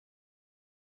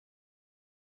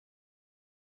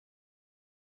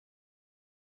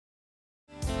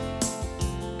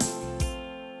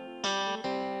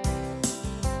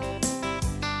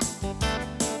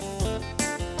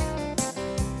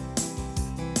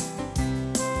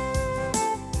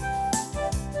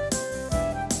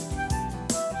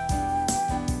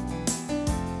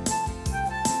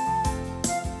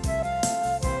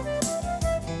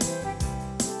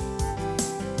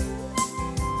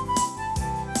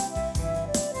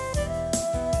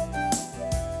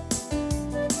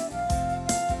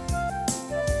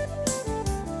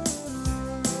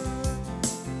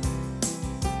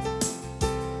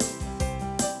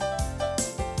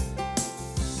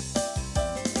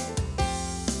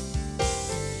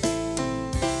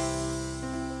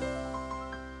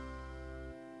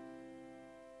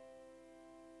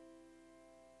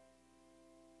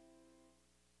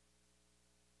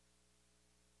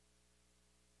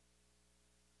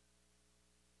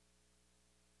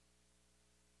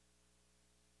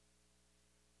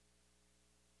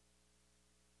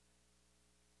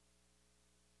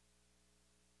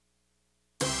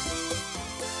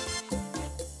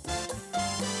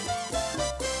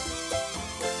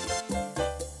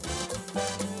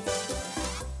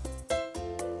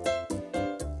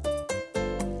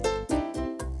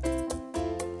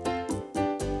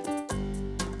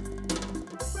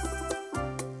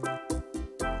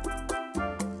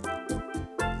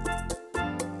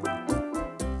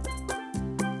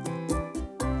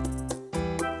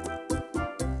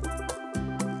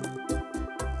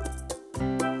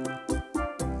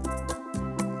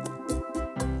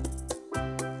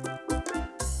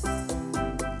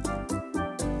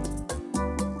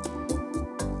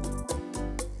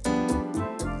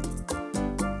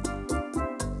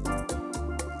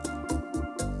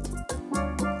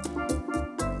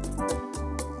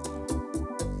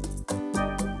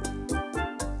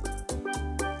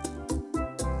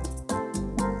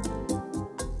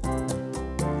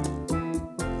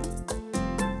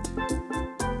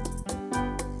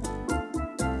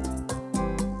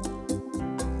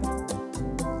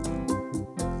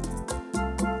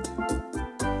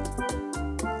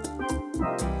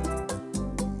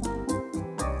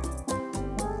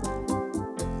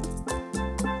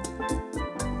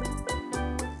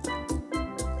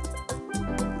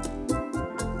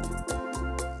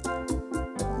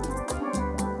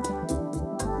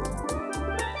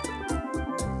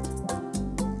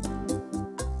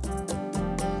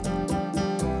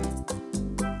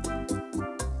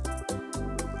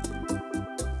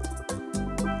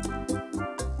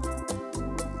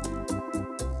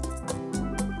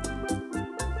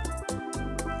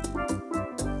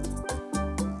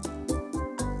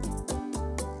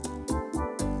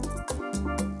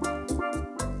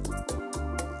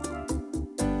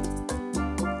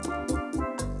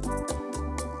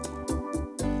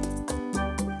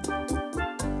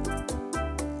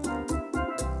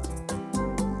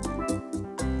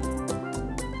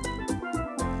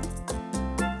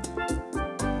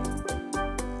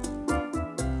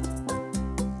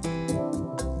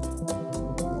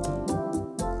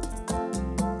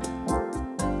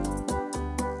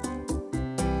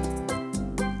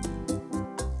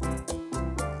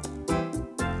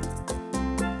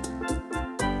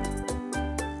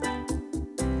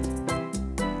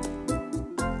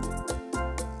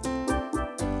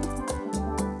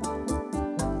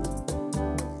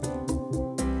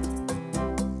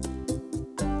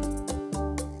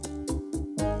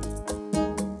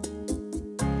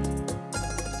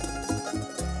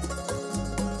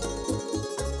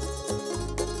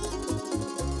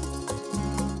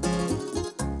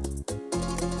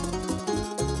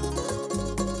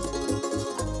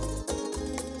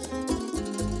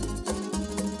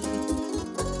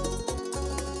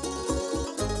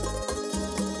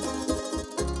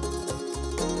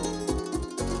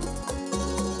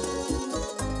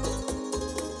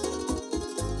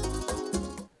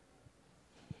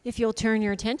If you'll turn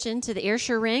your attention to the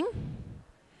Ayrshire ring,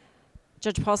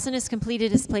 Judge Paulson has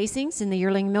completed his placings in the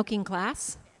yearling milking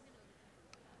class.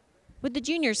 Would the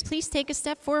juniors please take a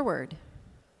step forward?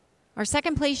 Our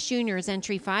second place junior is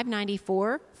entry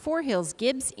 594, Four Hills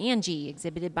Gibbs Angie,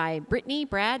 exhibited by Brittany,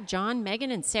 Brad, John,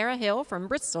 Megan, and Sarah Hill from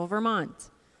Bristol, Vermont.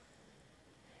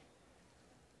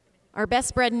 Our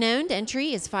best bred and owned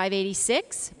entry is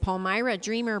 586, Palmyra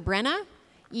Dreamer Brenna,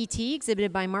 E.T.,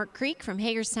 exhibited by Mark Creek from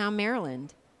Hagerstown,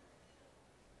 Maryland.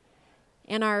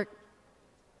 And our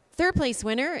third place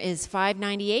winner is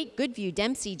 598, Goodview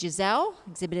Dempsey Giselle,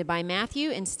 exhibited by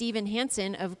Matthew and Stephen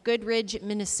Hansen of Goodridge,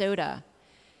 Minnesota.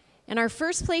 And our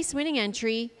first place winning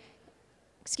entry,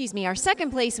 our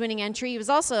second place winning entry was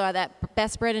also that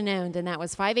best bred and owned, and that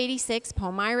was 586,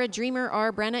 Palmyra Dreamer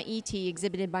R. Brenna E.T.,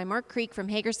 exhibited by Mark Creek from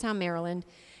Hagerstown, Maryland.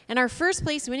 And our first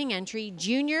place winning entry,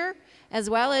 junior, as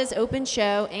well as open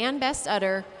show and best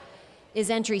udder, is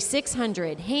entry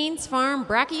 600, Haynes Farm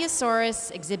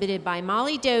Brachiosaurus, exhibited by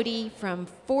Molly Doty from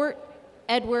Fort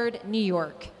Edward, New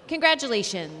York.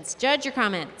 Congratulations. Judge, your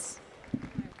comments.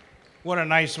 What a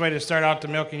nice way to start out the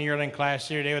milking yearling class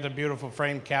here today with a beautiful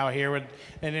framed cow here.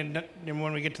 And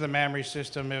when we get to the mammary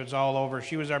system, it was all over.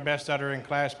 She was our best udder in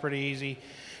class, pretty easy.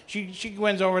 She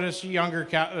wins over this younger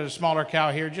cow, smaller cow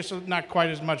here, just not quite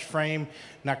as much frame,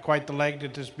 not quite the leg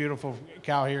that this beautiful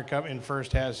cow here in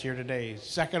first has here today.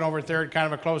 Second over third, kind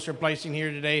of a closer placing here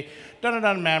today. Done it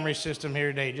on the mammary system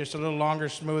here today, just a little longer,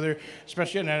 smoother,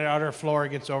 especially on that udder floor. It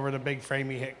gets over the big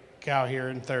framey cow here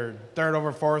in third. Third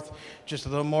over fourth, just a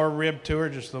little more rib to her,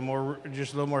 just a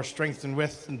little more strength and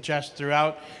width and chest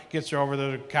throughout. Gets her over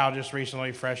the cow just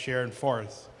recently fresh here in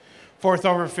fourth. Fourth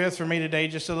over fifth for me today,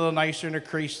 just a little nicer in the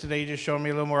crease today, just showing me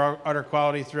a little more udder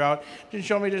quality throughout. Just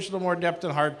showing me just a little more depth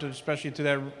and heart, especially to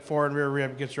that fore and rear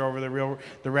rib. Gets her over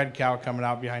the red cow coming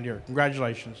out behind here.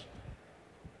 Congratulations.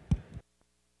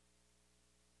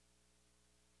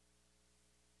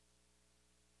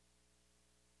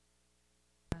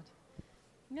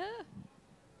 Yeah.